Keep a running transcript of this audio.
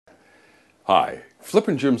Hi,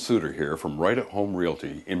 Flippin' Jim Suter here from Right at Home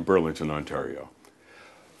Realty in Burlington, Ontario.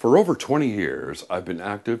 For over 20 years, I've been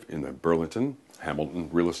active in the Burlington Hamilton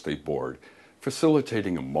Real Estate Board,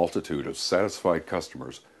 facilitating a multitude of satisfied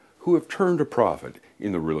customers who have turned a profit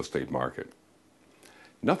in the real estate market.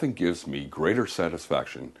 Nothing gives me greater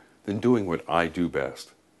satisfaction than doing what I do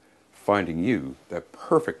best, finding you that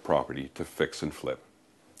perfect property to fix and flip.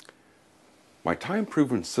 My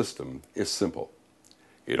time-proven system is simple.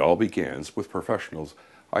 It all begins with professionals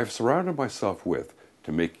I have surrounded myself with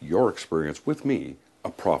to make your experience with me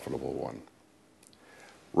a profitable one.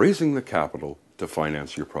 Raising the capital to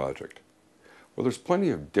finance your project. Well, there's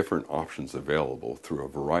plenty of different options available through a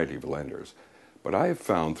variety of lenders, but I have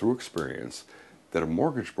found through experience that a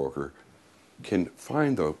mortgage broker can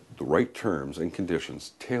find the right terms and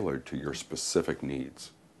conditions tailored to your specific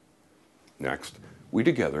needs. Next, we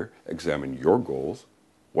together examine your goals,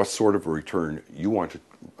 what sort of a return you want to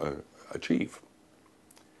achieve.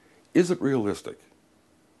 Is it realistic?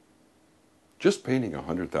 Just painting a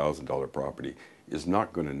 $100,000 property is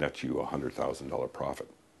not going to net you a $100,000 profit.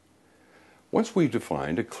 Once we've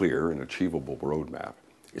defined a clear and achievable roadmap,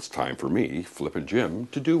 it's time for me, Flippin' Jim,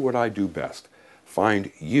 to do what I do best,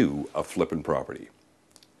 find you a flippin' property.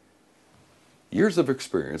 Years of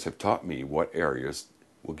experience have taught me what areas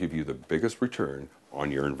will give you the biggest return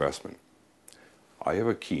on your investment. I have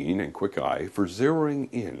a keen and quick eye for zeroing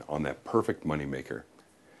in on that perfect moneymaker.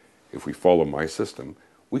 If we follow my system,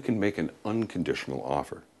 we can make an unconditional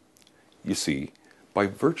offer. You see, by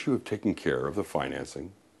virtue of taking care of the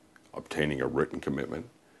financing, obtaining a written commitment,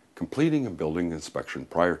 completing a building inspection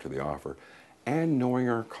prior to the offer, and knowing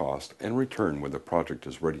our cost and return when the project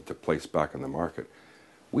is ready to place back on the market,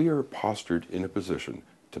 we are postured in a position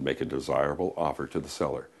to make a desirable offer to the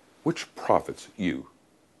seller, which profits you.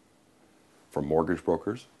 From mortgage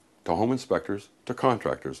brokers, to home inspectors, to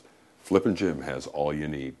contractors, Flippin' Jim has all you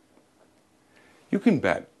need. You can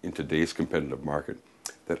bet in today's competitive market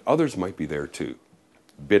that others might be there too,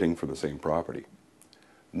 bidding for the same property.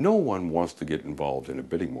 No one wants to get involved in a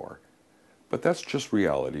bidding war, but that's just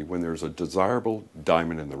reality when there's a desirable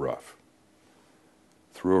diamond in the rough.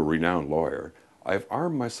 Through a renowned lawyer, I've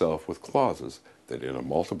armed myself with clauses that in a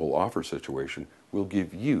multiple offer situation will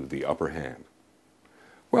give you the upper hand.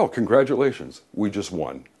 Well, congratulations, we just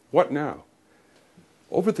won. What now?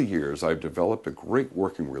 Over the years, I've developed a great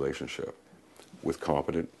working relationship with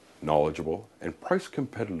competent, knowledgeable, and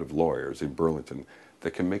price-competitive lawyers in Burlington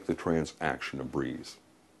that can make the transaction a breeze.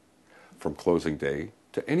 From closing day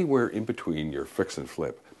to anywhere in between your fix and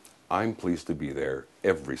flip, I'm pleased to be there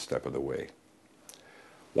every step of the way.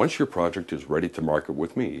 Once your project is ready to market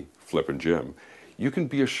with me, Flippin' Jim, you can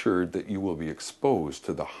be assured that you will be exposed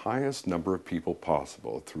to the highest number of people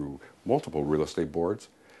possible through multiple real estate boards,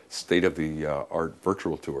 state-of-the-art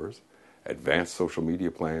virtual tours, advanced social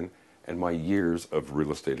media plan, and my years of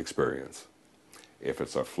real estate experience. If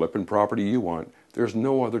it's a flippin' property you want, there's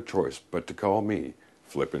no other choice but to call me,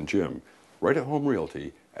 Flippin' Jim, Right at Home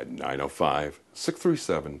Realty at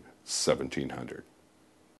 905-637-1700.